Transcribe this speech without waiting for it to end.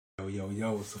Yo,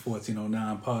 it's the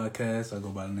 1409 podcast. I go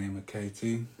by the name of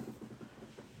KT.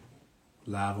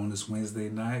 Live on this Wednesday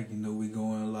night. You know, we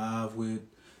going live with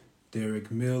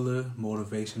Derek Miller,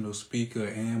 motivational speaker,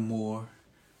 and more.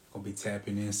 Gonna be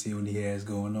tapping in, see what he has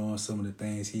going on, some of the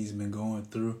things he's been going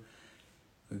through.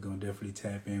 We're gonna definitely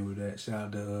tap in with that. Shout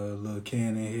out to Lil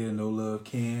Ken in here, No Love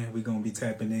Ken. We're gonna be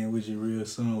tapping in with you real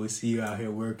soon. We see you out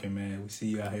here working, man. We see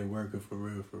you out here working for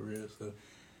real. So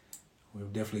we're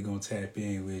definitely gonna tap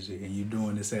in with you. And you're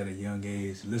doing this at a young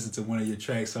age. Listen to one of your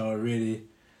tracks already.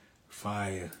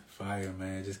 Fire,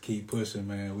 man. Just keep pushing,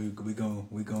 man. We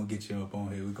gonna get you up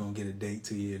on here. We're gonna get a date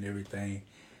to you and everything.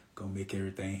 Gonna make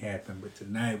everything happen. But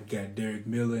tonight we got Derek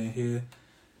Miller in here,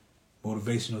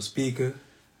 motivational speaker.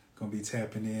 Gonna be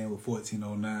tapping in with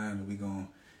 1409, and we gonna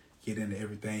get into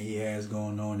everything he has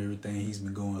going on, everything he's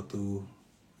been going through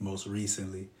most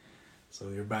recently. So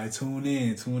everybody tune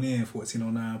in,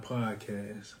 1409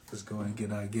 podcast. Let's go ahead and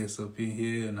get our guests up in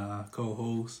here and our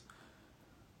co-hosts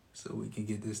so we can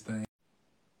get this thing.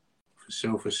 For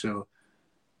sure.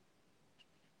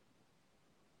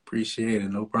 Appreciate it.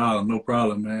 No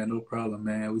problem,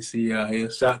 man. We see you out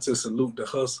here. Shout out to Salute the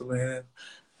Hustle, man.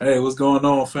 Hey, what's going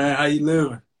on, fam? How you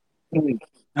living? Hey,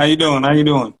 how you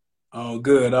doing? All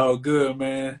good,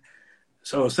 man.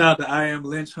 So shout out to I Am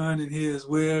Lynch Hunt in here as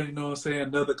well. You know what I'm saying?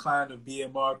 Another client of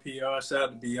BMR PR. Shout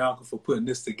out to Bianca for putting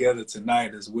this together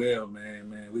tonight as well,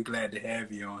 man. We're glad to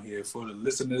have you on here. For the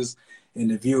listeners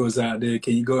and the viewers out there,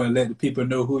 can you go and let the people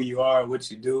know who you are, what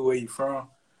you do, where you from?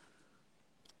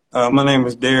 My name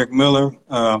is Derek Miller.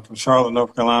 I'm from Charlotte,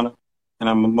 North Carolina, and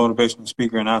I'm a motivational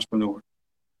speaker and entrepreneur.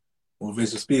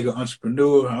 Motivational speaker,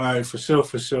 entrepreneur. All right, for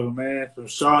sure, man. From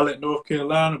Charlotte, North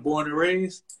Carolina, born and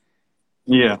raised?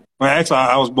 Yeah. Well, actually,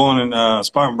 I was born in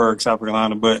Spartanburg, South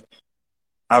Carolina, but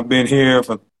I've been here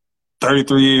for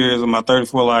 33 years of my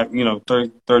 34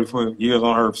 years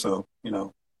on Earth. So,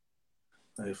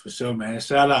 Hey, for sure, man.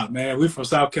 Shout out, man. We're from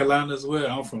South Carolina as well.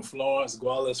 I'm from Florence.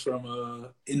 Guala's from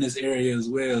in this area as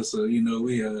well. So,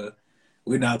 we're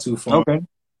not too far. Okay.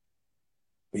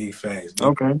 Big facts.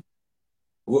 Okay.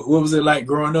 What was it like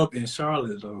growing up in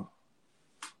Charlotte, though?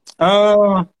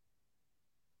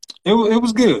 It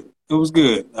was good. It was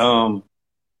good. I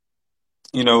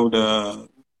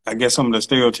guess some of the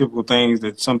stereotypical things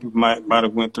that some people might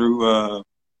have went through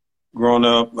growing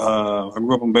up. I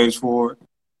grew up in Batesford,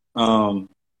 and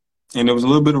it was a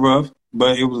little bit rough,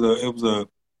 but it was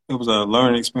a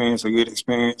learning experience, a good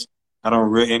experience. I don't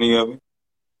regret any of it.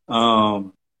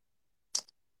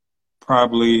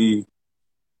 Probably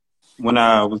when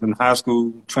I was in high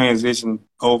school, transitioned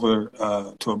over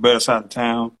to a better side of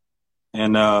town,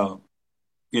 and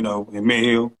in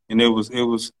Mid-Hill, and it was a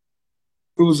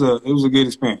good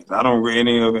experience. I don't regret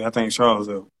any of it. I think Charlotte's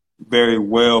a very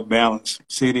well balanced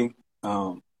city.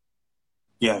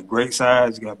 Great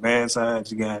sides, you got bad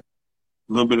sides, you got a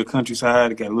little bit of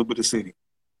countryside, you got a little bit of city.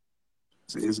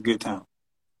 It's a good town.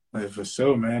 Hey, for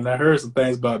sure, man. I heard some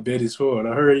things about Betty's Ford.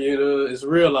 I heard it's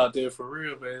real out there for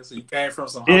real, man. So you came from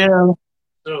some yeah,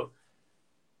 sure.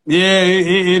 Yeah,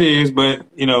 it is, but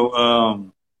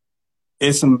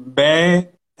it's some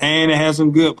bad and it has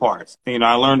some good parts.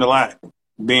 I learned a lot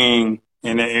being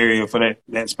in that area for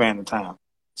that span of time.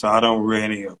 So I don't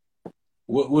regret any of it.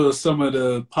 What were some of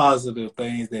the positive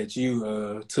things that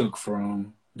you took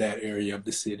from that area of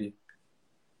the city?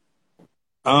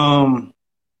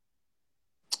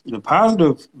 The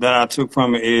positive that I took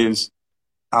from it is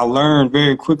I learned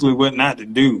very quickly what not to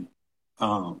do.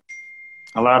 A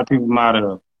lot of people might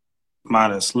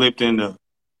have slipped into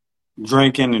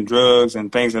drinking and drugs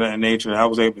and things of that nature. I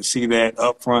was able to see that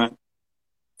up front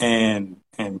and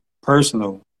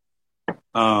personal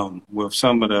with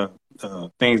some of the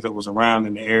things that was around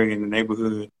in the area, in the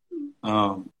neighborhood.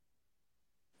 And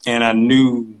I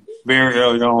knew very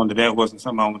early on that wasn't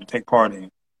something I wanted to take part in.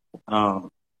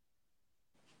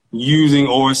 Using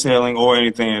or selling or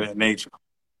anything of that nature.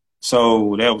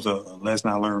 So that was a lesson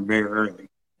I learned very early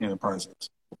in the process.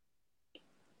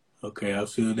 Okay, I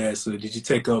feel that. So did you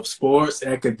take up sports,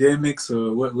 academics,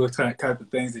 or what type of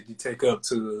things did you take up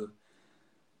to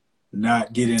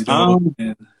not get involved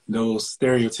in those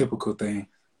stereotypical things?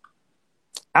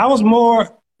 I was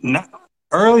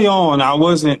early on, I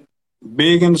wasn't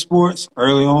big into sports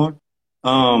early on.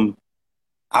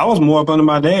 I was more up under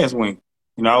my dad's wing.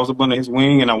 I was up under his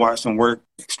wing and I watched him work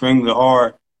extremely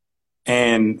hard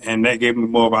and that gave me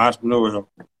more of an entrepreneurial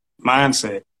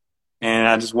mindset. And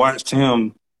I just watched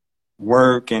him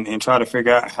work and try to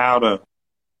figure out how to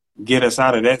get us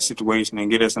out of that situation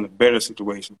and get us in a better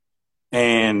situation.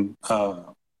 And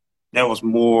that was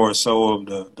more so of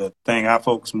the thing I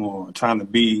focused more on, trying to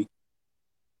be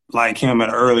like him at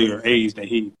an earlier age that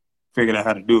he figured out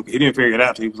how to do it. He didn't figure it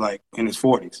out till he was like in his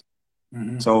 40s.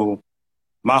 Mm-hmm. So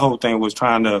my whole thing was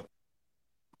trying to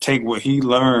take what he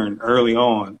learned early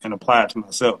on and apply it to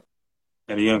myself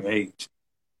at a young age.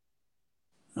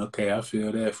 Okay, I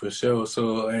feel that for sure.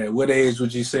 So, at what age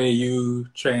would you say you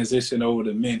transitioned over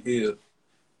to Mint Hill?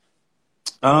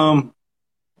 I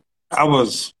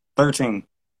was 13.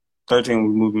 13 we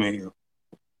moved me here.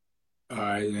 All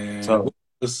right, man. So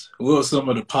What were some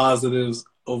of the positives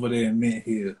over there in Mint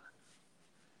Hill?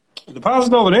 the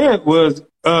positive over there was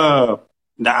the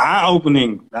eye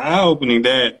opening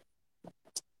that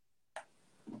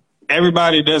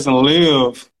everybody doesn't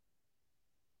live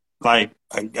like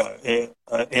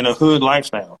in a hood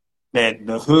lifestyle. That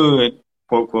the hood,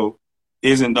 quote quote,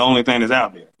 isn't the only thing that's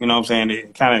out there. You know what I'm saying?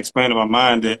 It kind of expanded my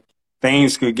mind that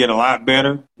things could get a lot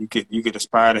better. You could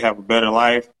aspire to have a better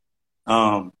life.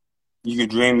 You could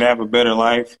dream to have a better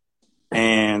life,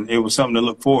 and it was something to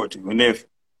look forward to. And if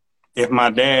my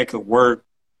dad could work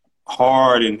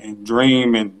hard and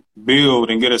dream and build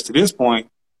and get us to this point,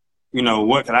 you know,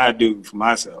 what could I do for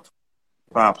myself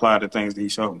if I apply the things that he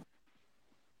showed me?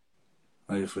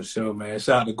 Hey, for sure, man.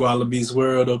 Shout out to Guadalupe's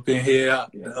World up in here.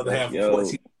 The other half of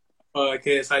 14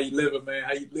 podcast. How you living, man?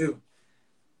 How you living?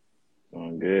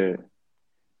 Doing good.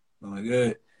 Doing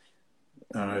good.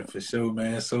 All right, for sure,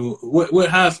 man. So, what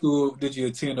high school did you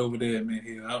attend over there in Mint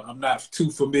Hill? I'm not too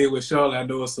familiar with Charlotte. I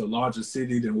know it's a larger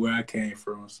city than where I came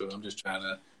from, so I'm just trying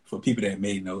to, for people that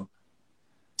may know.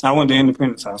 I went to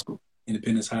Independence High School.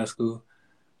 Independence High School?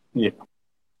 Yeah.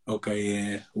 Okay,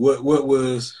 and what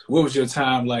was your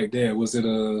time like there?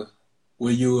 Were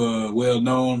you a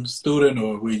well-known student,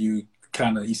 or were you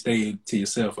you stayed to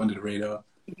yourself under the radar?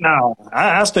 No,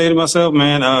 I stayed to myself,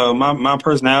 man. My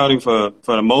personality for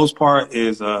the most part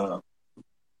is more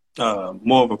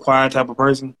of a quiet type of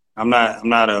person. I'm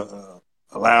not a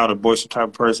loud or boisterous type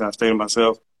of person. I stay to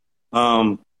myself.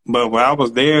 But when I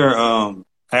was there, I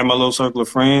had my little circle of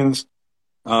friends.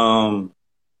 At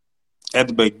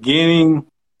the beginning,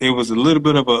 it was a little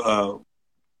bit of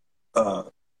a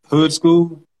hood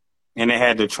school, and they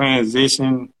had to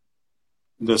transition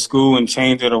the school and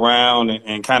change it around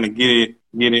and kind of get it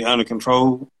under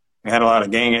control. They had a lot of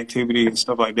gang activity and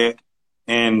stuff like that.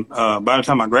 And by the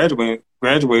time I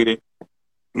graduated,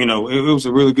 you know, it was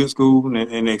a really good school,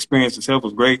 and the experience itself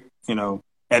was great. You know,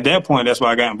 at that point, that's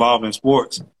why I got involved in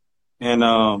sports, and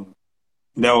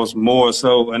that was more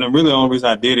so. And really, the only reason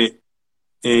I did it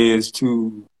is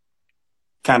to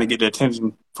kind of get the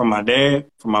attention from my dad,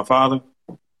 from my father,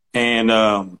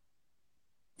 and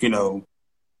you know,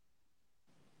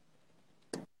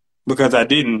 because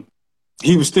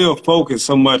he was still focused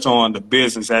so much on the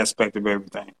business aspect of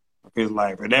everything of his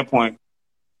life. At that point,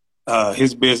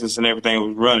 his business and everything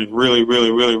was running really,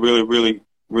 really, really, really, really,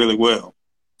 really well.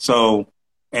 So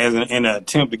in an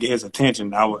attempt to get his attention,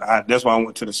 that's why I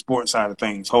went to the sports side of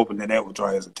things, hoping that would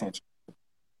draw his attention.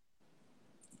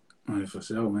 All right, for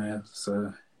sure, man.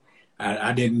 So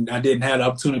I didn't have the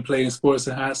opportunity to play in sports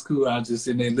in high school. I was just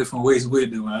in there lifting weights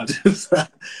with them.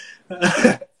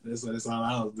 That's all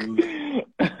I was doing.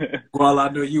 Well, I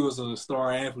know you was a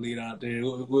star athlete out there.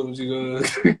 What was you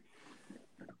going?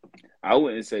 I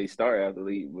wouldn't say star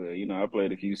athlete, but you know, I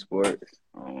played a few sports.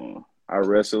 I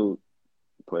wrestled,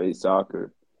 played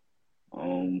soccer,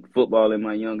 football in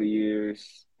my younger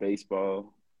years,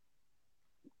 baseball.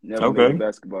 Never made a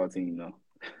basketball team though.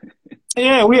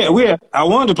 Yeah, we had. I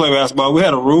wanted to play basketball. We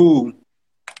had a rule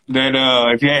that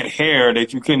if you had hair,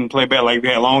 that you couldn't play basketball. Like if you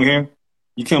had long hair,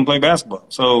 you couldn't play basketball.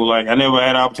 So like I never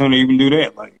had an opportunity to even do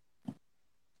that. Like,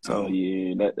 so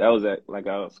yeah, that was at like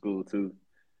our school too.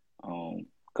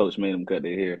 Coach made them cut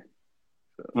their hair.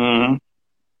 So. Mm-hmm.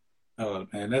 Oh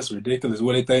man, that's ridiculous.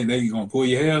 What they think they gonna pull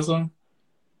your hair or something?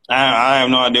 I have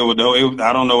no idea what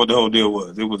I don't know what the whole deal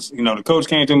was. It was, you know, the coach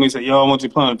came to me and said, "Yo, I want you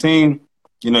to play on the team.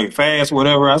 You know, you're fast,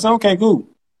 whatever." I said, "Okay, cool."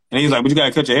 And he's like, "But you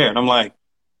gotta cut your hair." And I'm like,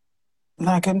 "I'm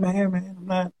not cutting my hair, man. I'm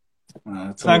not.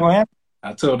 It's not gonna happen."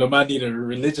 I told them I need a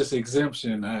religious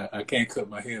exemption. I can't cut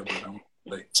my hair, but I'm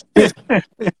like,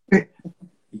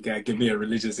 you gotta give me a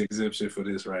religious exemption for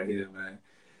this right here, man.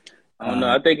 I don't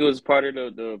know. I think it was part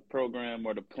of the program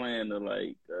or the plan to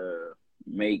like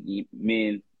make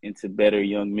men into better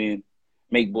young men,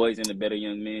 make boys into better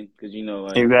young men. Because you know,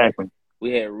 like exactly,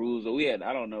 we had rules, or we had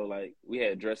we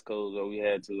had dress codes, or we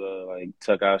had to like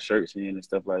tuck our shirts in and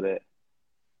stuff like that.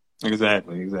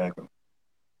 Exactly. We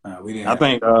didn't. I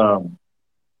think,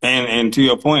 and to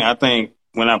your point, I think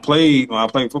when I played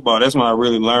football, that's when I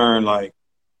really learned like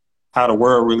how the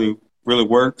world really, really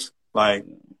works. Like,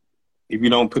 if you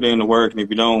don't put in the work and if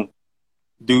you don't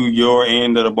do your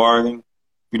end of the bargain,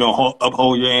 if you don't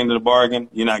uphold your end of the bargain,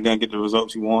 you're not going to get the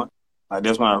results you want. Like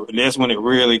that's when it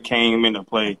really came into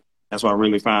play. That's when I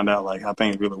really found out like how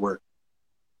things really work.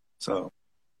 So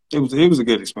it was a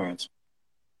good experience.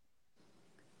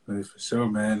 For sure,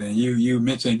 man. And you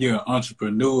mentioned you're an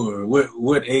entrepreneur.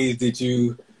 What age did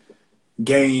you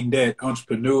gain that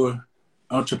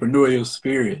entrepreneurial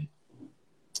spirit?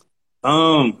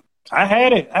 I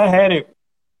had it.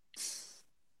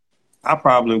 I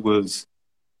probably was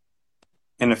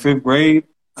in the 5th grade.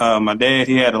 My dad,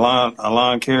 he had a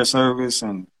lawn care service,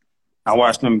 and I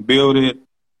watched him build it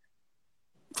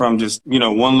from just,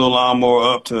 one little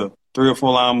lawnmower up to 3 or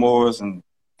 4 lawnmowers and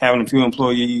having a few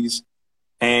employees.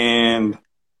 And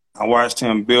I watched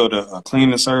him build a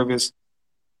cleaning service,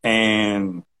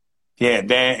 and he had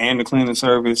that and the cleaning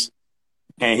service.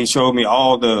 And he showed me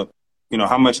all the,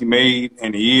 how much he made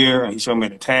in a year, and he showed me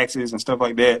the taxes and stuff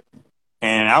like that.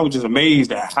 And I was just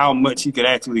amazed at how much you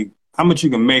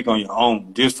can make on your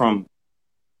own just from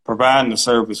providing a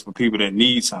service for people that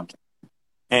need something.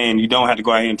 And you don't have to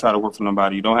go out here and try to work for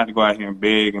nobody. You don't have to go out here and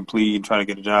beg and plead and try to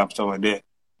get a job, stuff like that.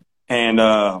 And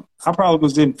I probably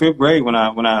was in 5th grade when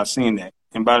I seen that.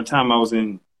 And by the time I was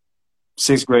in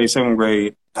 6th grade, 7th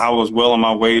grade, I was well on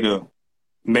my way to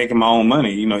making my own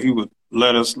money. He would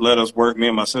let us work. Me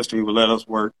and my sister, he would let us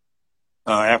work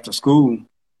after school,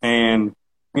 and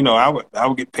I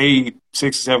would get paid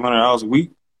 $600-$700 a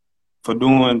week for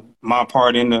doing my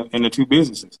part in the 2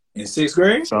 businesses. In 6th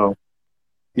grade? So,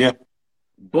 yeah.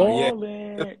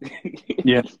 Balling.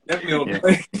 Yeah. Definitely on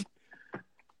play.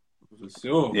 For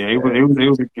sure. Yeah, it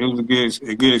was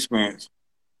a good experience.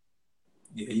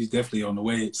 Yeah, he's definitely on the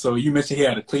way. So you mentioned he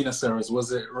had a cleaning service.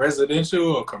 Was it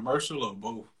residential or commercial or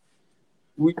both?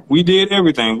 We did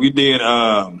everything. We did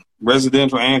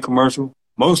residential and commercial,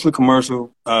 mostly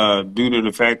commercial, due to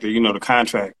the fact that, the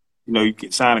contract, you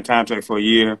could sign a contract for a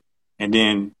year, and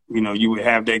then, you would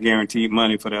have that guaranteed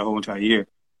money for that whole entire year.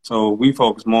 So we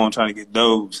focused more on trying to get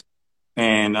those.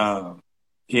 And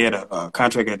he had a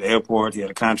contract at the airport. He had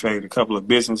a contract at a couple of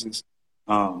businesses.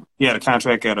 He had a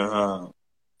contract at a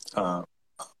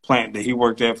plant that he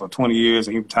worked at for 20 years,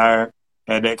 and he retired,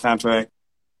 had that contract.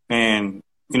 And,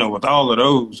 with all of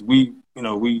those, we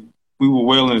were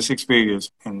well into 6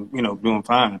 figures and, doing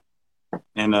fine.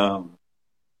 And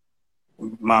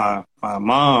my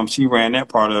mom, she ran that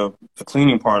part of the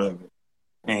cleaning part of it,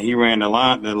 and he ran the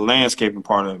landscaping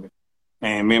part of it.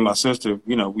 And me and my sister,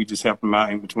 we just helped them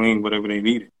out in between whatever they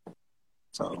needed.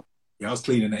 So y'all was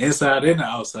cleaning the inside and the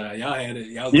outside. Y'all had it.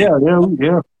 Yeah.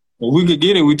 If we could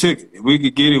get it, we took it. If we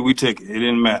could get it, we took it. It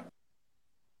didn't matter.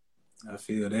 I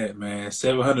feel that, man.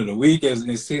 $700 a week as in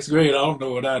 6th grade. I don't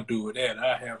know what I'd do with that.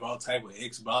 I have all type of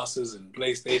Xboxes and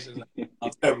PlayStations. I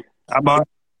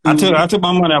took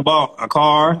my money. I bought a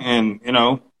car, and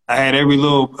I had every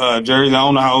little jersey. I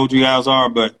don't know how old you guys are,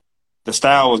 but the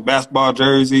style was basketball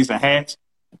jerseys and hats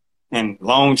and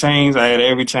long chains. I had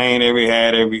every chain, every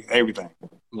hat, everything.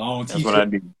 Long That's t-shirt. what I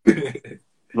did.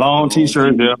 Long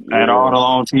t-shirts. Yeah. I had all the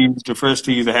long tees, the fresh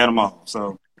tees. I had them all.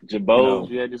 So Jabos.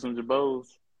 You had some Jabos.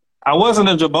 I wasn't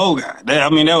a Jabot guy. I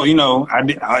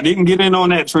didn't get in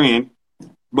on that trend,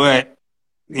 but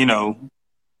I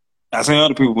seen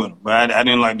other people with them, but I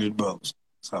didn't like the Jabots.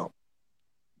 So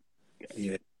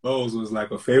yeah, Jabos was like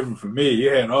a favorite for me.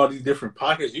 You had all these different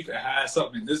pockets. You could hide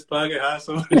something in this pocket, hide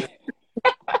something.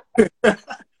 It was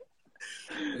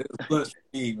plus for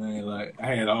me, man. Like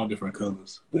I had all different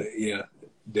colors, but yeah,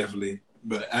 definitely.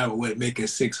 But I would make it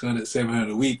 $600,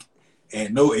 $700 a week.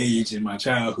 At no age in my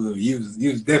childhood, you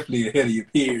was definitely ahead of your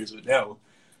peers with that one.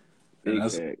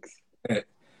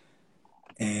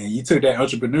 And you took that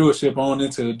entrepreneurship on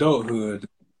into adulthood.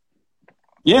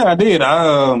 Yeah, I did.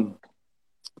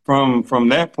 From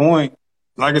that point,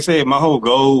 like I said, my whole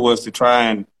goal was to try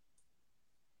and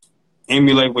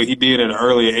emulate what he did at an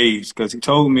earlier age. Because he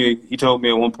told me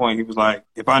at one point, he was like,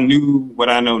 if I knew what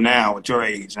I know now at your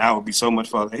age, I would be so much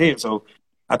further ahead. So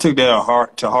I took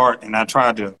that to heart, and I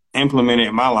tried to implement it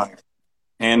in my life.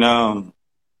 And I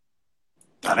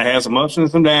had some ups and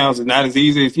some downs. It's not as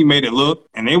easy as he made it look,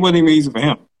 and it wasn't even easy for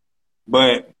him.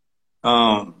 But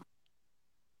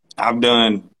I've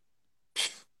done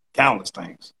countless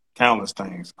things.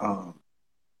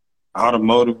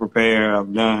 Automotive repair.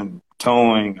 I've done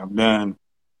towing. I've done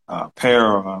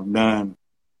apparel. I've done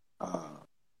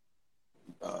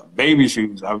baby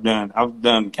shoes. I've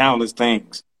done countless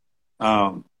things.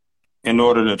 In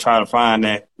order to try to find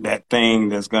that thing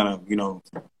that's gonna,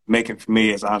 make it for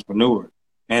me as an entrepreneur.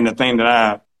 And the thing that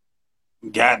I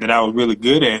got that I was really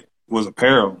good at was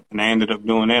apparel, and I ended up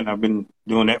doing that, and I've been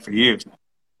doing that for years now.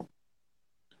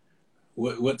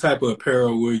 What type of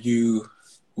apparel were you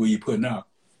putting out?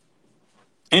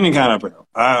 Any kind of apparel.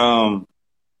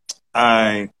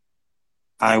 I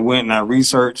I went and I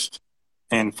researched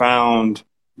and found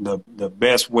the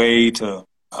best way to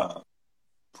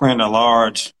print a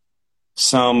large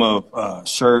sum of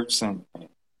shirts and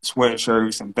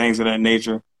sweatshirts and things of that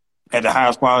nature at the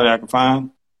highest quality I could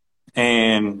find,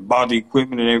 and bought the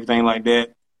equipment and everything like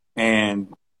that.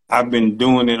 And I've been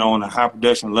doing it on a high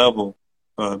production level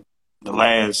for the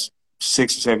last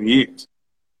 6 or 7 years.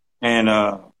 And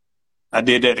I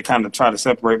did that to kind of try to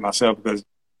separate myself, because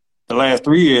the last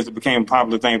 3 years it became a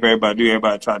popular thing for everybody to do.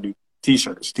 Everybody tried to do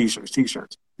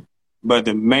t-shirts. But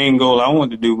the main goal I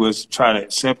wanted to do was try to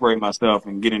separate myself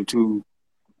and get into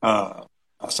a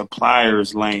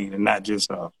supplier's lane and not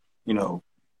just a,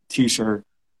 t-shirt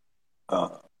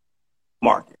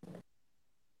market.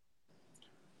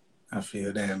 I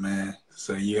feel that, man.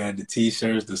 So you had the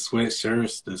t-shirts, the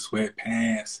sweatshirts, the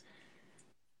sweatpants,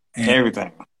 and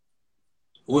Everything.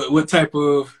 what type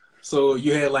of? So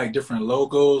you had like different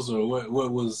logos, or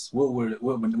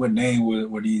what name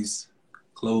were these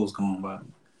clothes going by?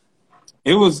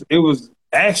 It was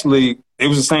actually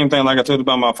the same thing like I told you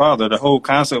about my father. The whole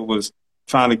concept was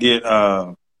trying to get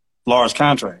large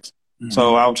contracts. Mm-hmm.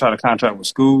 So I would try to contract with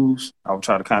schools. I would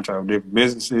try to contract with different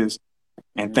businesses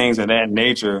and things of that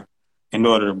nature in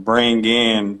order to bring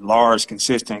in large,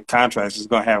 consistent contracts. It's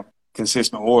going to have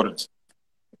consistent orders.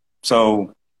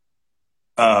 So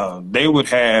they would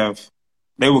come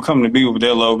to me with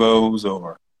their logos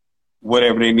or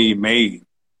whatever they need made,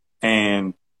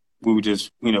 and we would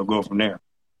just, go from there.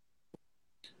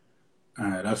 All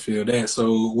right, I feel that.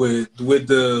 So with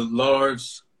the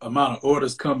large amount of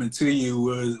orders coming to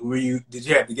you, did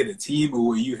you have to get a team, or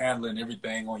were you handling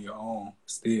everything on your own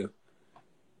still?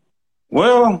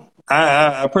 Well,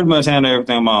 I pretty much handled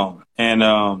everything on my own,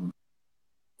 and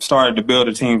started to build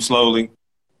a team slowly.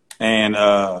 And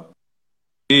when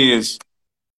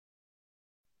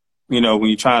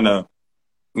you're trying to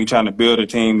build a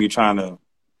team, you're trying to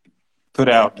put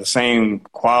out the same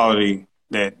quality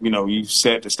that you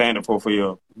set the standard for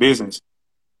your business.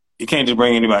 You can't just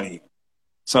bring anybody in.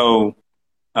 So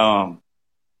I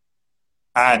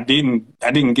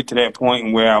didn't get to that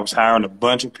point where I was hiring a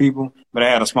bunch of people, but I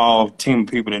had a small team of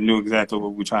people that knew exactly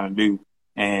what we were trying to do,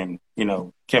 and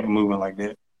kept it moving like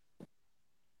that.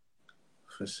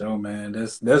 For sure, man.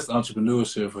 That's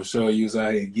entrepreneurship for sure. You was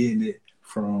out here getting it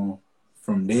from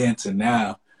then to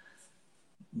now.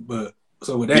 But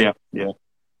so with that, yeah.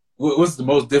 What's the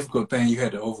most difficult thing you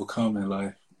had to overcome in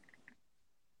life?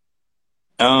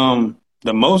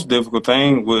 The most difficult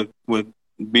thing would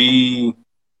be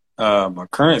my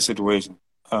current situation.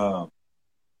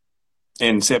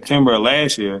 In September of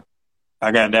last year,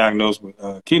 I got diagnosed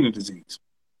with kidney disease.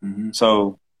 Mm-hmm.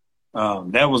 So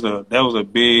that was a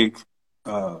big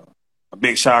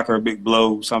shocker, a big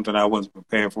blow, something I wasn't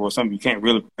prepared for, something you can't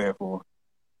really prepare for.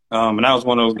 And I was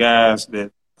one of those guys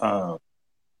that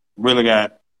really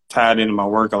got tied into my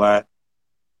work a lot,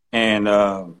 and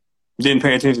didn't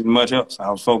pay attention to much else. I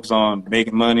was focused on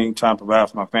making money, trying to provide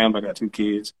for my family. I got 2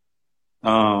 kids.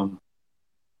 And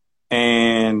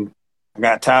I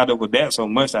got tied up with that so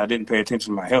much that I didn't pay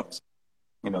attention to my health.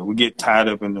 We get tied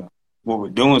up in what we're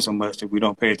doing so much that we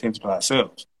don't pay attention to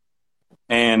ourselves.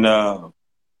 And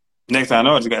next thing I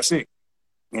know, I just got sick.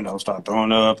 Start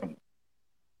throwing up and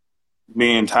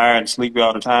being tired and sleepy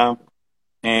all the time.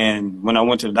 And when I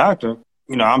went to the doctor,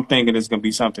 I'm thinking it's going to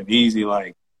be something easy,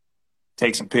 like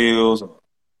take some pills or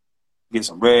get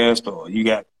some rest, or you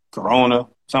got corona,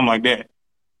 something like that.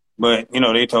 But,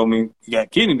 they told me you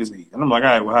got kidney disease. And I'm like, all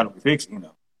right, well, how do we fix it?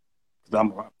 Because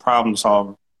I'm a problem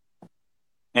solver.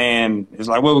 And it's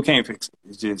like, well, we can't fix it.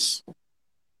 It's just,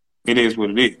 it is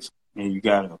what it is. And you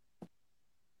got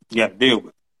to deal with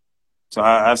it. So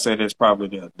I say that's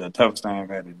probably the toughest thing I've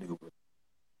had to deal with.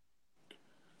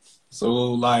 So,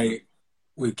 like,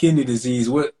 with kidney disease,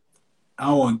 I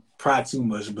don't want to pry too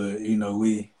much, but,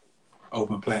 we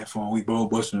open platform, we both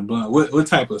busting and blunt. What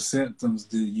type of symptoms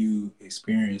do you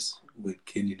experience with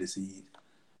kidney disease?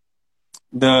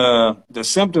 The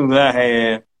symptoms that I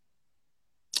had,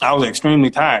 I was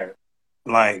extremely tired.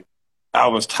 Like, I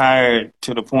was tired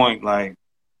to the point, like,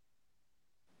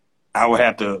 I would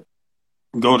have to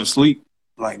go to sleep.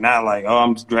 Like, not like, oh,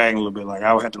 I'm just dragging a little bit. Like,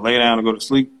 I would have to lay down and go to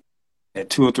sleep at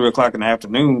 2 or 3 o'clock in the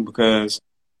afternoon because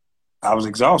I was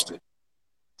exhausted.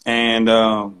 And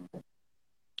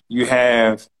you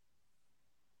have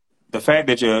the fact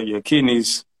that your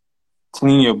kidneys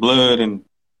clean your blood, and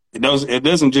it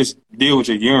doesn't just deal with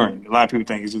your urine. A lot of people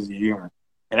think it's just your urine.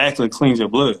 It actually cleans your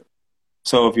blood.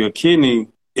 So if your kidney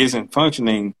isn't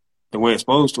functioning the way it's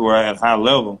supposed to or at a high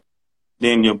level,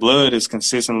 then your blood is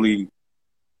consistently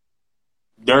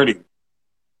dirty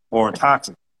or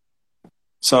toxic.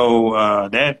 So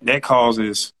that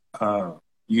causes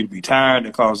you to be tired.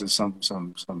 That causes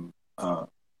some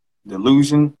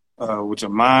delusion with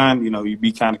your mind. You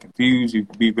be kind of confused. You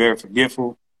be very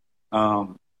forgetful.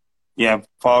 You have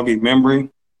foggy memory.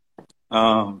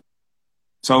 So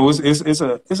it's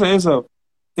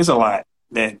a lot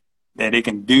that it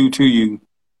can do to you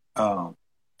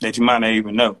that you might not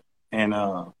even know, and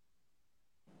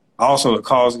also it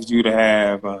causes you to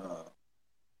have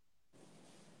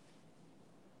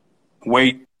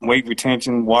weight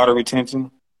retention, water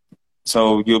retention.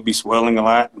 So you'll be swelling a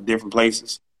lot in different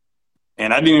places.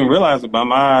 And I didn't even realize it, but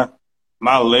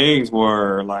my legs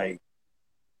were like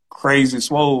crazy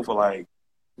swole for like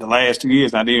the last 2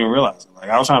 years. And I didn't even realize it. Like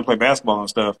I was trying to play basketball and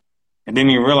stuff, and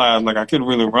didn't even realize like I couldn't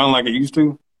really run like I used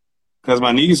to because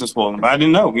my knees are swollen. But I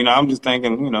didn't know. I'm just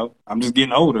thinking, I'm just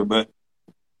getting older. But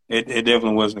it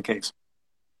definitely wasn't the case.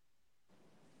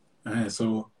 All right,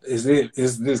 so is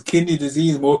this kidney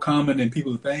disease more common than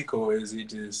people think, or is it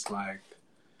just like?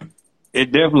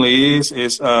 It definitely is.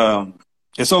 It's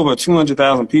over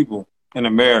 200,000 people in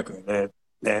America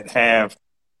that have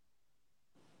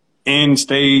end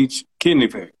stage kidney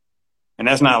failure, and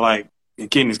that's not like your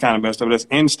kidney's kind of messed up. That's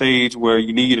end stage where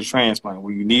you need a transplant,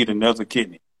 where you need another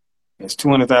kidney. There's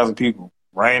 200,000 people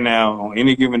right now on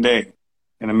any given day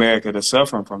in America that's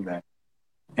suffering from that,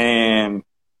 and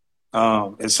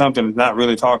it's something that's not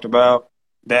really talked about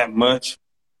that much.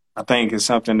 I think it's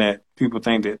something that people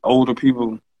think that older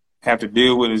people have to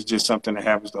deal with. It's just something that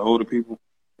happens to older people,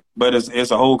 but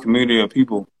it's a whole community of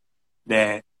people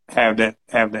that have that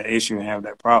issue and have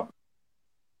that problem.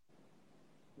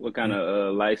 What kind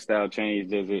of lifestyle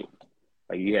change does it?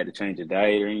 Like you had to change your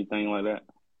diet or anything like that?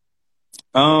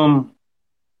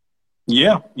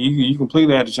 Yeah, you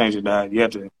completely have to change your diet.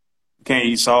 You can't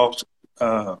eat salt.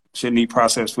 Shouldn't eat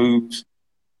processed foods.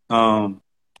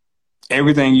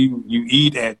 Everything you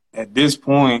eat at this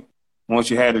point, once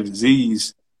you had a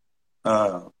disease,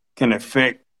 can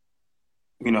affect,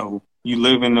 you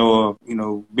living or,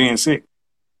 being sick.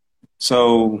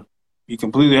 So you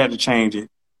completely have to change it.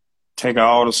 Take out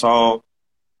all the salt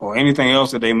or anything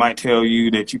else that they might tell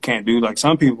you that you can't do. Like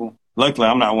some people, luckily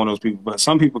I'm not one of those people, but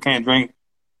some people can't drink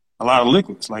a lot of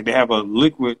liquids. Like they have a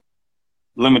liquid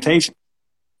limitation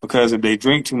because if they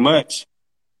drink too much,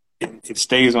 it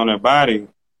stays on their body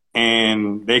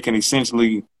and they can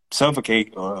essentially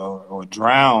suffocate or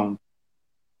drown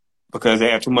because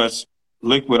they have too much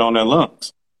liquid on their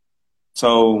lungs.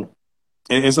 So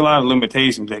it's a lot of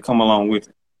limitations that come along with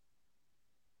it.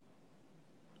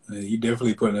 You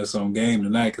definitely putting us on game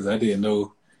tonight because I didn't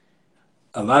know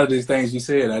a lot of these things you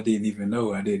said. I didn't even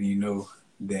know. I didn't even know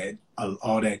that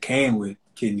all that came with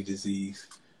kidney disease.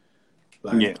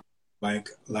 Like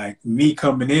me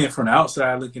coming in from the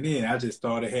outside looking in, I just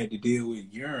thought it had to deal with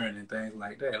urine and things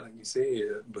like that, like you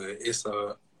said. But it's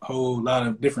a whole lot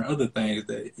of different other things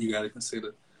that you got to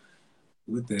consider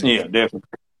with that. Yeah, definitely.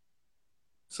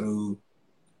 So,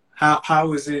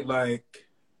 how is it like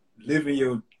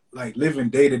living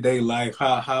day-to-day life?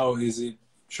 How is it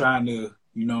trying to,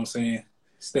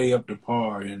 stay up to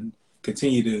par and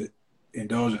continue to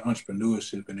indulge in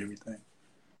entrepreneurship and everything?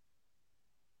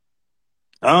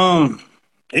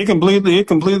 It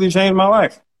completely changed my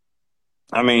life.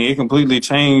 I mean, it completely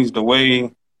changed the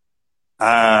way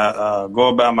I go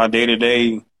about my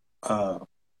day-to-day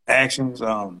actions.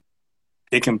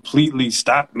 It completely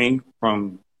stopped me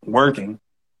from working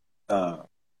because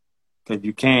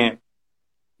you can't.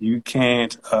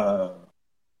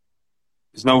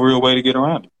 There's no real way to get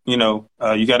around it. You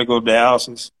got to go to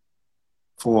dialysis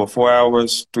for 4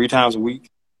 hours, 3 times a week.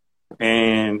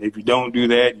 And if you don't do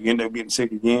that, you end up getting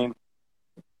sick again.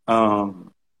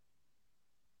 You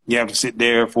have to sit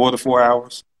there for the 4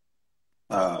 hours.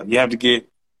 You have to get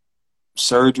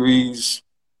surgeries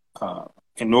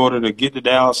in order to get the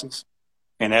dialysis,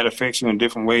 and that affects you in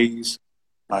different ways.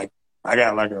 Like I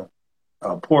got like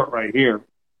a port right here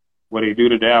where they do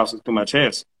the dialysis through my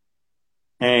chest,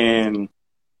 and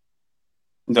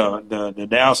the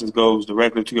dialysis goes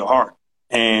directly to your heart,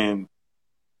 and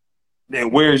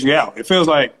then wears you out. It feels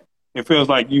like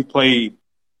you played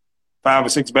 5 or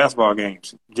 6 basketball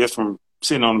games just from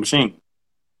sitting on the machine.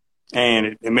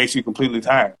 And it makes you completely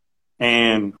tired.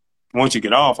 And once you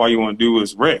get off, all you want to do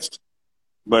is rest.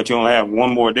 But you only have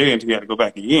one more day until you have to go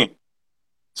back again.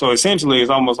 So essentially, it's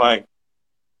almost like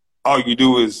all you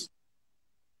do is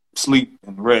sleep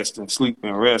and rest and sleep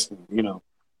and rest,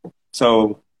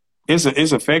 So it's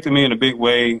affected me in a big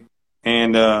way.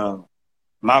 And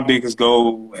my biggest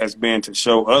goal has been to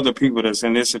show other people that's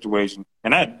in this situation,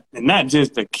 and not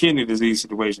just the kidney disease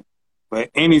situation, but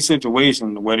any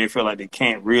situation where they feel like they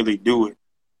can't really do it,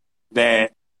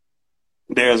 that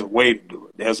there's a way to do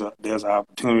it. There's an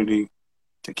opportunity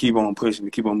to keep on pushing,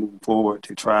 to keep on moving forward,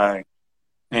 to try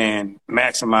and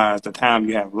maximize the time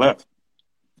you have left.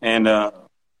 And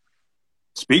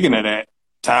speaking of that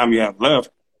time you have left,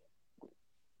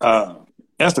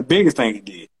 that's the biggest thing it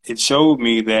did. It showed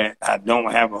me that I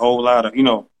don't have a whole lot of,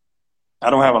 I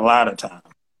don't have a lot of time.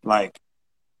 Like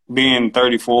being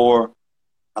 34,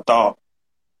 I thought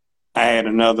I had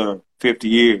another 50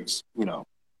 years, until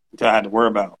I had to worry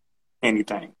about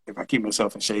anything if I keep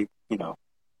myself in shape,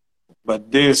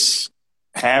 But this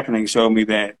happening showed me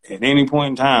that at any point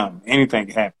in time, anything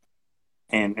can happen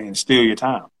and steal your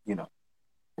time.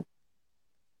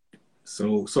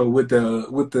 So with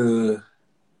the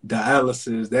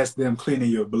dialysis, that's them cleaning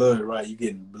your blood, right? You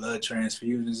getting blood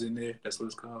transfusions in there. That's what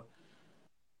it's called.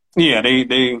 Yeah,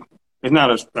 they it's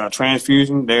not a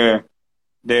transfusion. They're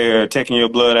taking your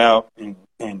blood out and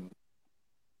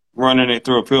running it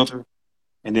through a filter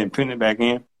and then putting it back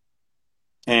in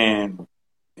and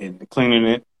cleaning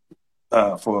it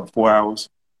for 4 hours.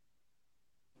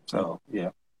 So yeah.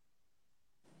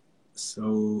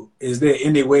 So is there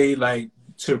any way like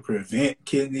to prevent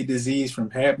kidney disease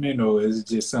from happening, or is it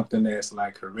just something that's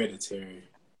like hereditary?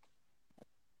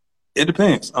 It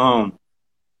depends.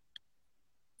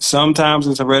 Sometimes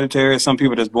it's hereditary. Some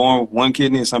people that's born with one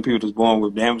kidney, and some people that's born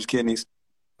with damaged kidneys.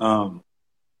 Your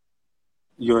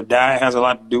diet has a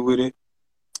lot to do with it.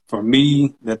 For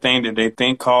me, the thing that they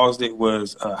think caused it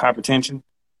was hypertension,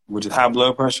 which is high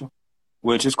blood pressure,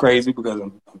 which is crazy because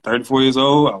I'm 34 years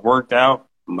old. I worked out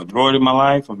the majority of my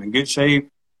life. I'm in good shape.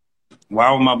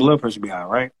 Why would my blood pressure be high,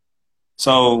 right?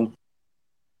 So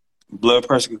blood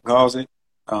pressure can cause it.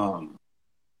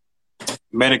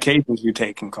 Medications you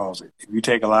take can cause it. If you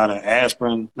take a lot of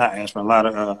ibuprofen,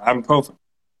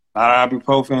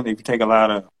 if you take a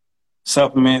lot of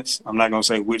supplements, I'm not going to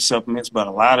say which supplements, but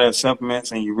a lot of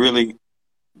supplements, and you're really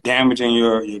damaging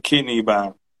your kidney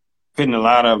by putting a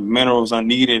lot of minerals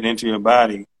unneeded into your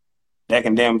body, that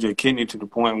can damage your kidney to the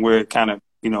point where it kind of,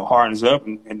 hardens up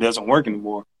and doesn't work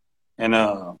anymore. And,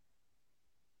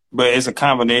 but it's a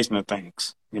combination of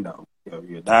things, your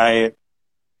diet,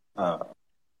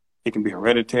 it can be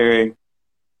hereditary.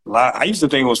 I used to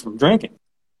think it was from drinking,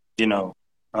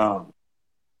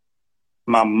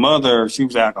 my mother, she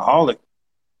was alcoholic,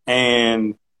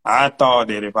 and I thought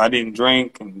that if I didn't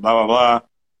drink and blah, blah,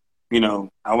 blah,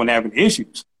 I wouldn't have any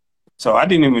issues. So I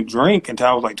didn't even drink until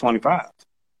I was like 25.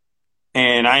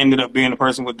 And I ended up being a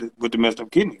person with the messed up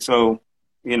kidney. So,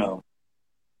 it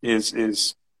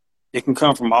can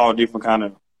come from all different kind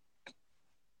of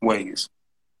ways.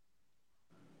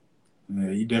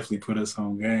 Yeah, you definitely put us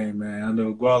on game, man. I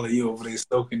know Guala, you over there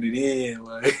soaking it in,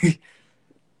 like.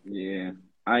 Yeah,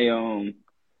 I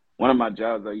one of my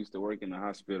jobs, I used to work in the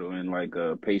hospital in like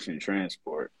patient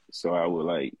transport, so I would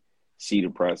like see the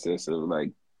process of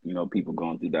like people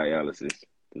going through dialysis.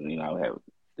 I would have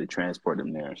to transport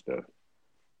them there and stuff.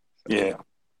 So, yeah.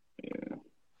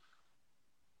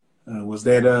 Was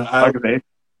that I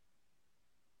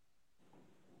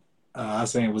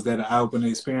was saying, was that an eye-opening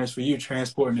experience for you,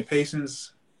 transporting the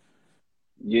patients?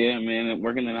 Yeah, man.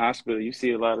 Working in the hospital, you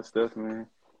see a lot of stuff, man.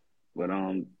 But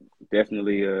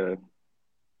definitely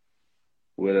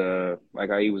with like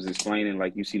how he was explaining,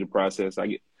 like you see the process.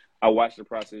 I watched the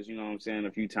process, you know what I'm saying,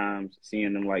 a few times,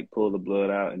 seeing them like pull the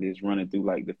blood out and just running through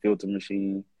like the filter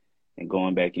machine and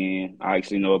going back in. I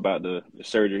actually know about the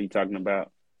surgery he's talking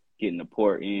about, getting the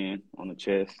port in on the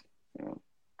chest.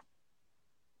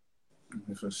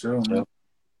 For sure, man.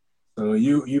 So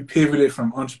you pivoted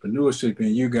from entrepreneurship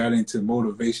and you got into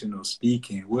motivational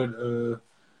speaking.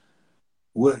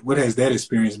 What has that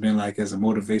experience been like as a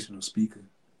motivational speaker?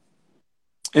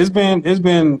 It's been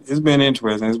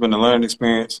interesting. It's been a learning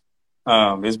experience.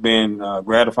 It's been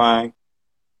gratifying.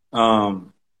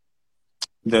 The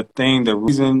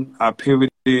reason I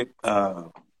pivoted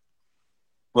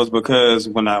was because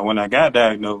when I got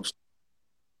diagnosed,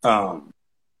 I'm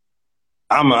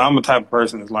a type of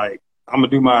person that's like, I'm gonna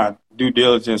do my due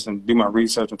diligence and do my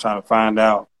research and try to find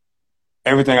out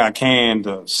everything I can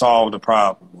to solve the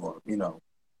problem or,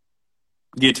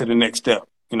 get to the next step.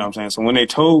 You know what I'm saying? So when they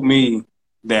told me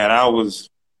that I was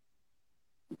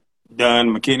done,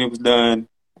 my kidney was done,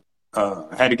 I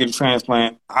had to get a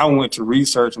transplant, I went to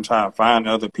research and try to find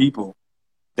other people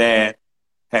that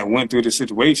had went through the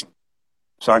situation.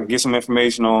 So I can get some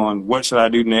information on what should I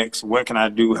do next, what can I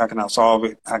do, how can I solve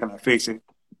it, how can I fix it,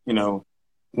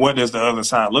 what does the other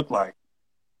side look like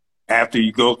after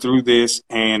you go through this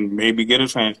and maybe get a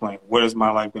transplant? What is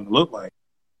my life going to look like?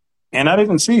 And I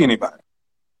didn't see anybody.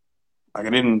 Like I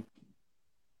didn't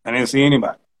see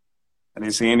anybody. I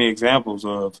didn't see any examples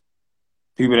of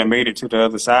people that made it to the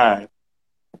other side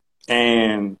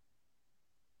And,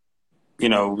 you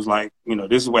know, it was like, you know,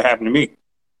 this is what happened to me.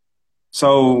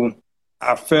 So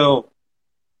I felt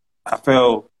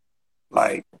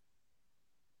like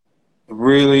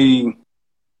really,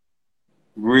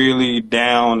 really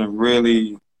down and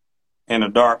really in a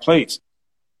dark place.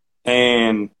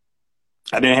 And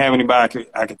I didn't have anybody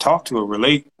I could talk to or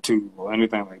relate to or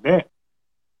anything like that.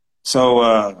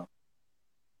 So,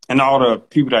 and all the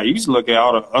people that I used to look at,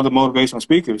 all the other motivational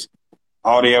speakers,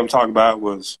 all they ever talked about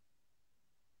was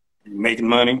making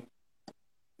money,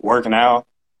 working out,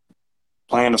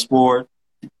 playing a sport.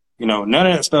 You know, none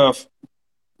of that stuff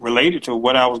related to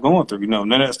what I was going through. You know,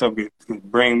 none of that stuff could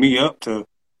bring me up to,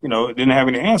 you know, it didn't have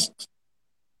any answers.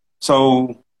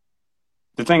 So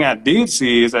the thing I did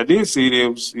see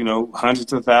there was, you know,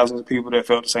 hundreds of thousands of people that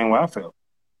felt the same way I felt.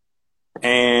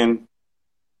 And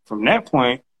from that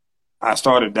point, I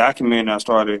started documenting, I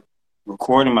started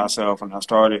recording myself, and I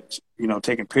started, you know,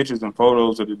 taking pictures and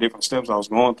photos of the different steps I was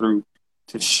going through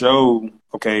to show,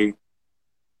 okay,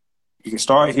 you can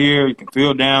start here, you can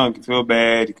feel down, you can feel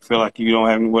bad, you can feel like you don't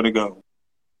have anywhere to go.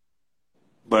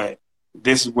 But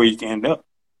this is where you can end up.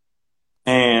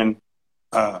 And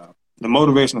the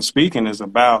motivational speaking is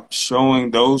about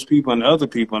showing those people and other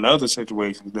people in other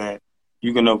situations that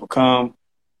you can overcome,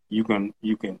 you can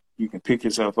pick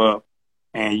yourself up,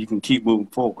 and you can keep moving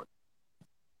forward.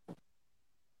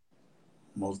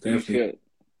 Most definitely.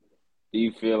 Do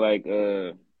you feel like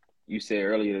you said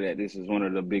earlier that this is one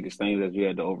of the biggest things that you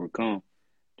had to overcome?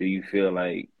 Do you feel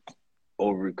like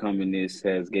overcoming this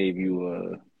has gave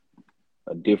you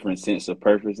a different sense of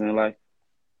purpose in life?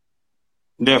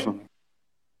 Definitely.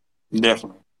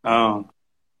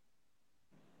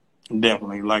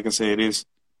 Definitely. Like I said, it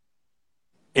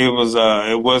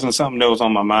wasn't something that was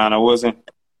on my mind. I wasn't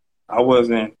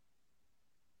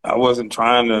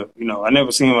trying to, you know, I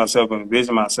never seen myself and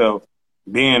envision myself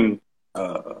being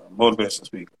a motivational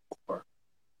speaker or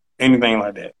anything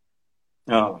like that.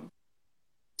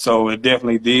 So it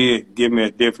definitely did give me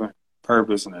a different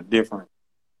purpose and a different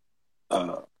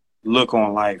look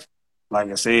on life. Like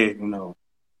I said, you know,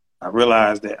 I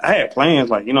realized that I had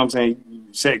plans, like, you know what I'm saying? You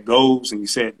set goals and you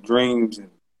set dreams and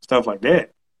stuff like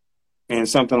that. And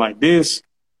something like this,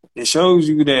 it shows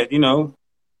you that, you know,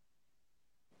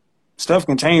 stuff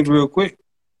can change real quick.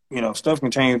 You know, stuff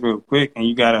can change real quick, and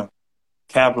you got to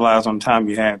capitalize on the time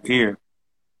you have here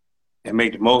and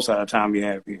make the most out of the time you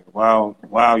have here while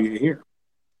you're here.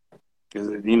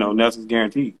 Because, you know, nothing's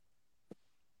guaranteed.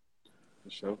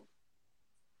 For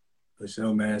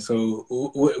sure, man. So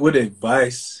what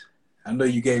advice, I know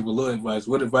you gave a little advice,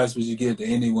 what advice would you give to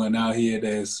anyone out here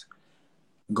that's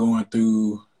going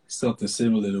through something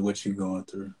similar to what you're going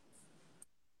through?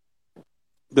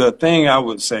 The thing I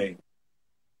would say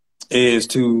is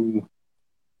to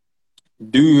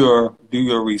do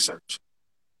your research.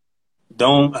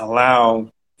 Don't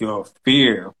allow your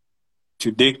fear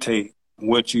to dictate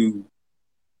what you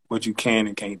can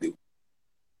and can't do.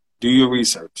 Do your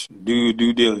research. Do your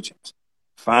due diligence.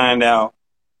 Find out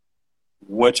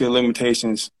what your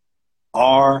limitations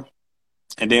are,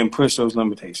 and then push those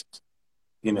limitations.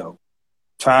 You know,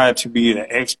 try to be an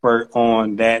expert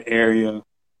on that area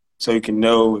so you can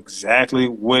know exactly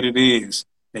what it is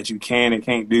that you can and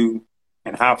can't do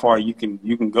and how far you can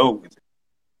go with it.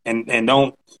 And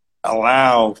don't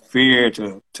allow fear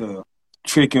to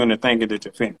trick you into thinking that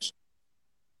you're finished.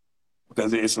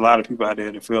 Because it's a lot of people out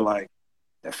there that feel like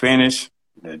they're finished,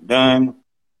 they're done,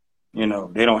 you know,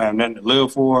 they don't have nothing to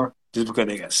live for just because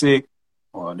they got sick,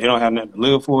 or they don't have nothing to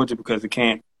live for just because they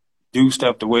can't do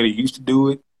stuff the way they used to do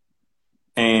it.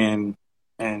 And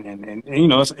you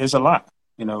know, it's a lot.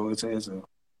 You know, it's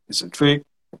a trick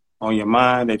on your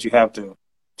mind that you have to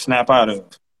snap out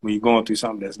of when you're going through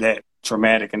something that's that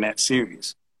traumatic and that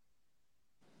serious.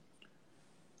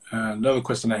 Another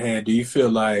question I had, do you feel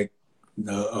like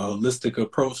the holistic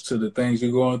approach to the things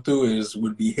you're going through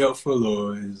would be helpful,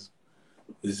 or is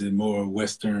it more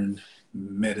Western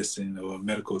medicine or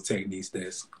medical techniques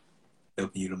that's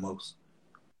helping you the most?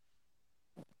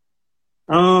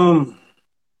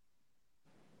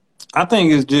 I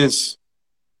think it's just,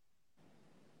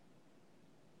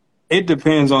 it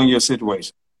depends on your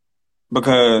situation,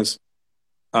 because,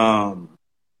 like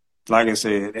I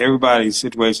said, everybody's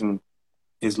situation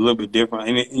is a little bit different.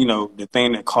 And, you know, the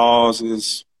thing that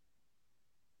causes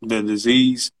the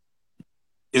disease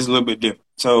is a little bit different.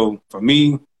 So for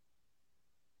me,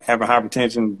 having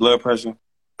hypertension, blood pressure,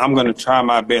 I'm going to try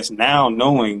my best now,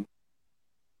 knowing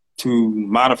to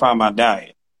modify my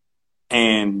diet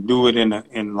and do it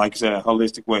in like I said, a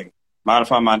holistic way.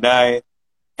 Modify my diet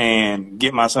and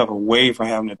get myself away from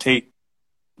having to take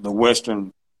the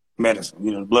Western medicine,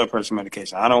 the blood pressure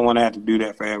medication. I don't want to have to do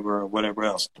that forever or whatever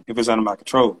else if it's under my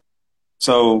control.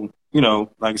 So,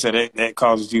 like I said, that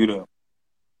causes you to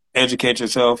educate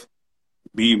yourself,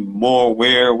 be more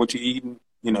aware of what you're eating,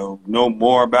 know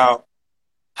more about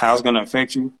how it's going to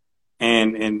affect you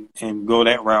and go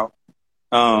that route.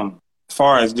 As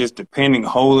far as just depending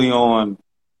wholly on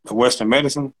the Western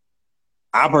medicine,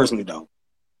 I personally don't.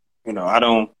 I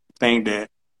don't think that,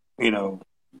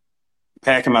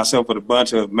 packing myself with a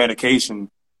bunch of medication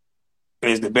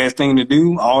is the best thing to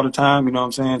do all the time. You know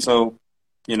what I'm saying? So,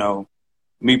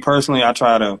 me personally, I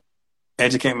try to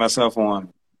educate myself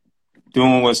on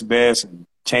doing what's best and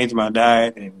changing my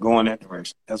diet and going that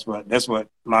direction. That's what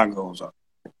my goals are.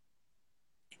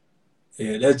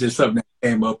 Yeah, that's just something that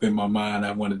came up in my mind.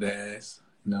 I wanted to ask.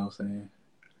 You know what I'm saying?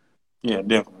 Yeah,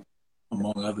 definitely.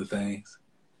 Among other things.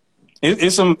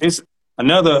 It's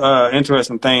another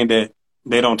interesting thing that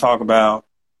they don't talk about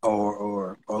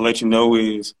or let you know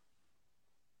is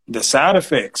the side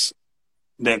effects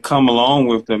that come along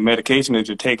with the medication that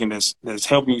you're taking that's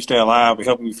helping you stay alive or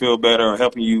helping you feel better or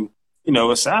helping you,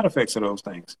 the side effects of those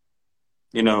things.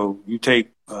 You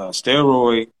take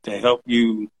steroid to help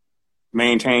you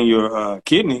maintain your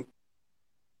kidney,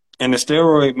 and the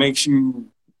steroid makes you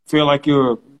feel like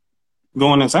you're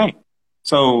going insane.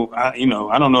 So, I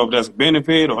don't know if that's a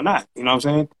benefit or not, you know what I'm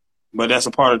saying? But that's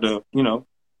a part of the,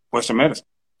 Western medicine.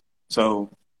 So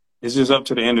it's just up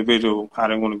to the individual how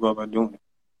they want to go about doing it.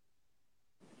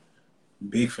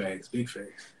 Big facts.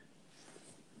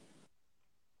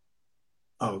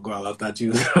 Oh, girl, I thought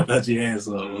you had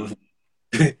some.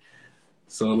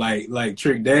 So like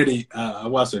Trick Daddy, I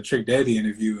watched a Trick Daddy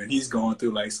interview, and he's going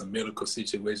through like some medical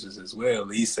situations as well.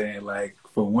 He's saying like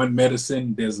for one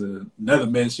medicine, there's another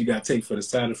medicine you got to take for the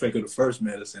side effect of the first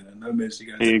medicine, another medicine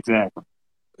you got to take. Exactly.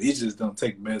 He just don't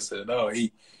take medicine at all.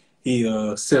 He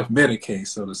self-medicates,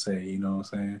 so to say. You know what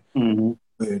I'm saying? Mm-hmm.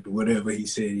 But whatever he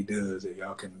said he does,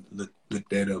 y'all can look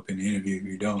that up in the interview if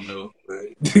you don't know.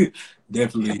 But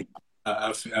definitely,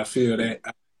 I feel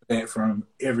that from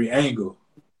every angle,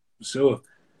 for sure.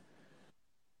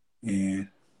 And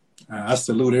I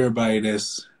salute everybody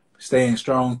that's staying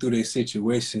strong through their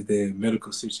situations, their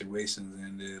medical situations,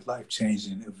 and their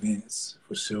life-changing events,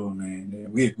 for sure, man.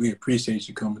 And we appreciate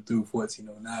you coming through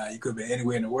 1409. You could be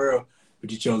anywhere in the world,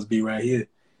 but you chose to be right here.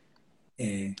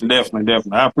 And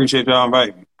Definitely. I appreciate y'all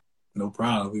inviting me. No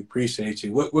problem. We appreciate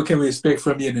you. What can we expect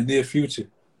from you in the near future?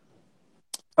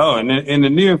 Oh, and in the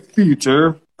near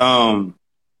future, I'm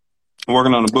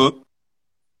working on a book.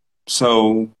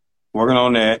 So working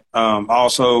on that.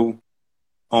 Also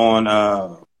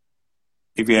on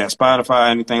if you have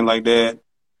Spotify, anything like that,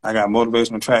 I got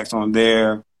motivational tracks on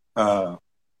there.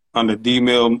 Under D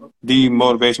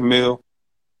Motivation Mill.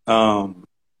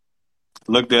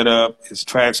 Look that up. It's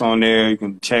tracks on there you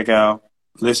can check out,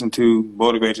 listen to,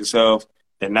 motivate yourself.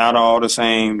 They're not all the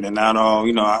same. They're not all,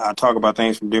 I talk about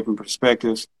things from different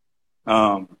perspectives,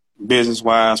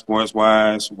 business-wise,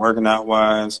 sports-wise, working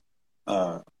out-wise,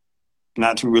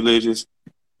 not too religious.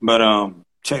 But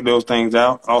check those things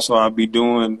out. Also, I'll be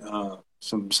doing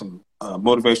some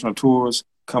motivational tours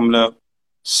coming up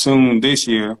soon this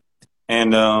year.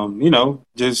 And,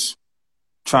 just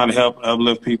trying to help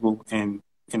uplift people and,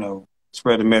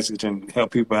 spread the message and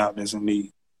help people out that's in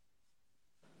need.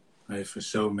 Hey, for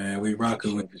sure, man. We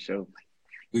rocking with for sure.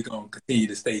 We're going to continue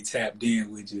to stay tapped in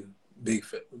with you. Big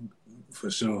for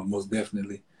sure, most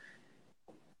definitely.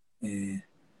 And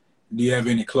do you have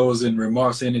any closing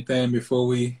remarks, anything before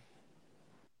we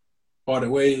part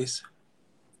ways?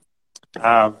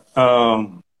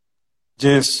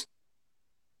 Just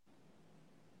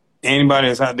anybody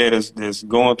that's out there that's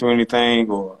going through anything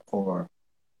or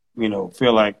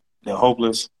feel like they're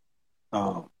hopeless,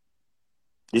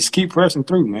 just keep pressing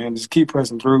through, man. Just keep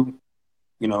pressing through.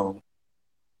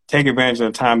 Take advantage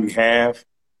of the time you have.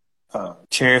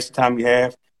 Cherish the time you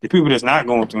have. The people that's not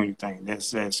going through anything,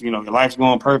 that's your life's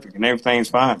going perfect and everything's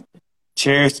fine.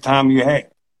 Cherish the time you have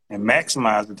and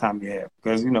maximize the time you have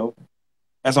because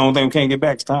that's the only thing we can't get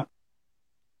back is time.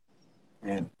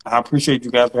 And I appreciate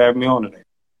you guys for having me on today.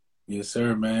 Yes,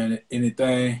 sir, man. You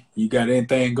got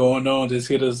anything going on, just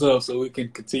hit us up so we can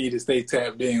continue to stay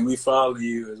tapped in. We follow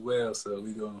you as well, so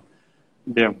we going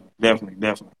to... Definitely.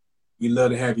 We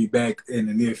love to have you back in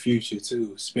the near future,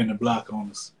 too. Spin the block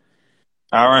on us.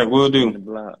 All right, we'll do. Spin the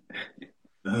block.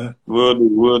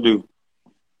 We'll do.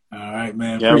 All right,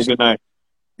 man. Have a good night.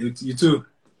 You too.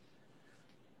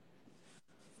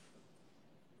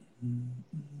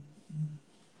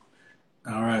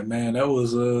 All right, man.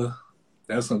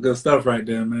 That's some good stuff right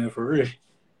there, man, for real.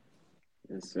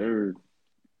 Yes, sir.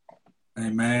 Hey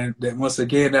man, that once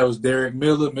again that was Derek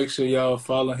Miller. Make sure y'all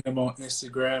follow him on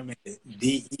Instagram at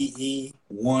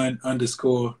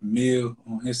DEE1_Mill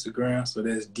on Instagram. So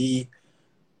that's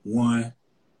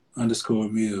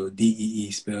D1_Mill,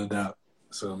 DEE spelled out.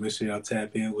 So make sure y'all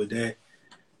tap in with that.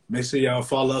 Make sure y'all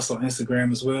follow us on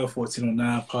Instagram as well,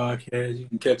 1409 Podcast. You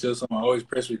can catch us on Always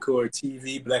Press Record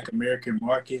TV, Black American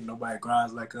Market, Nobody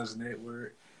Grinds Like Us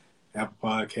Network, Apple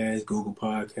Podcasts, Google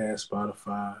Podcasts,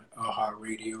 Spotify,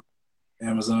 iHeartRadio,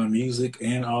 Amazon Music,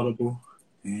 and Audible,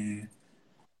 and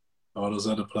all those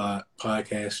other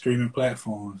podcast streaming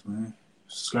platforms, man.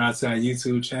 Subscribe to our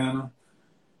YouTube channel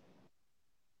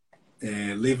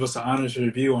and leave us an honest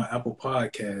review on Apple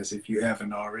Podcasts if you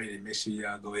haven't already. Make sure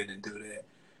y'all go ahead and do that.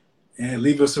 And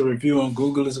leave us a review on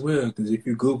Google as well, because if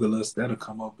you Google us, that'll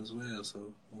come up as well.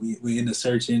 So we in the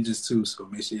search engines too, so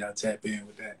make sure y'all tap in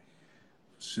with that.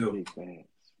 Sure. Big fans.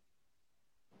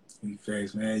 Big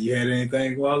thanks, man. You had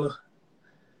anything, Waller?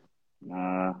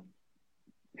 Nah.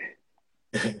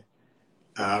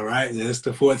 All right, that's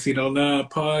the 1409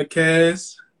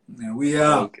 Podcast, and we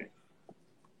out. Okay.